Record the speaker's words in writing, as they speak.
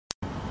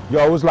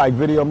Yo, it was like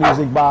Video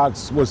Music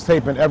Box was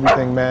taping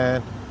everything,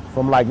 man,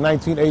 from like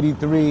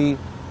 1983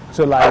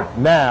 to like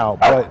now.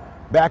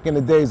 But back in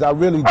the days, I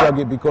really dug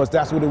it because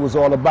that's what it was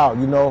all about,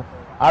 you know.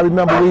 I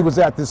remember we was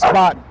at this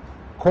spot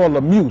called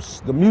the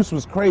Muse. The Muse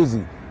was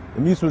crazy.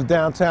 The Muse was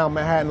downtown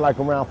Manhattan, like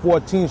around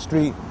 14th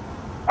Street.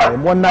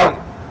 And one night,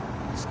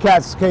 these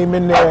cats came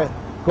in there,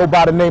 go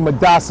by the name of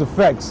Das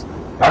Effects,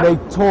 and they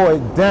tore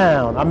it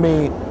down. I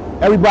mean,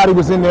 everybody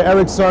was in there.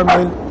 Eric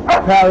Sermon,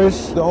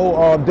 Parrish, the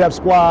whole Def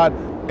Squad.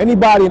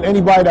 Anybody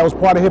that was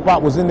part of hip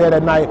hop was in there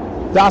that night.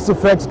 Das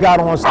Effects got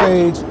on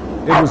stage.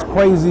 It was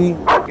crazy.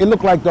 It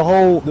looked like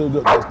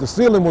the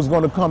ceiling was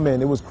going to come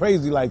in. It was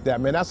crazy like that,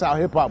 man. That's how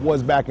hip hop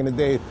was back in the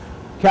day.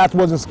 Cats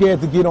wasn't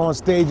scared to get on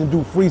stage and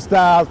do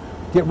freestyles,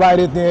 get right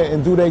in there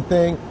and do their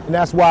thing. And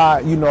that's why,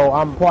 you know,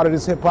 I'm part of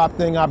this hip hop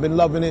thing. I've been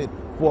loving it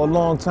for a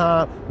long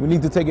time. We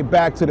need to take it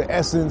back to the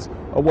essence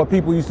of what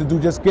people used to do.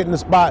 Just get in the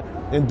spot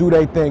and do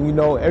their thing. You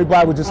know,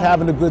 everybody was just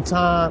having a good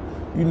time,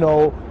 you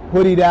know,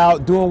 hoodied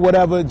out, doing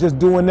whatever, just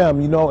doing them,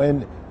 you know.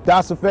 And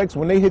Das Effects,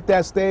 when they hit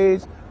that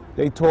stage,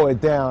 they tore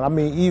it down. I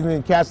mean,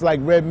 even cats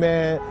like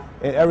Redman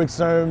and Eric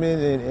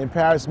Sermon and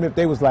Paris Smith,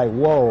 they was like,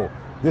 whoa,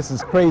 this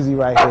is crazy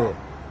right here.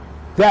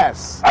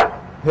 That's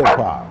hip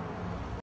hop.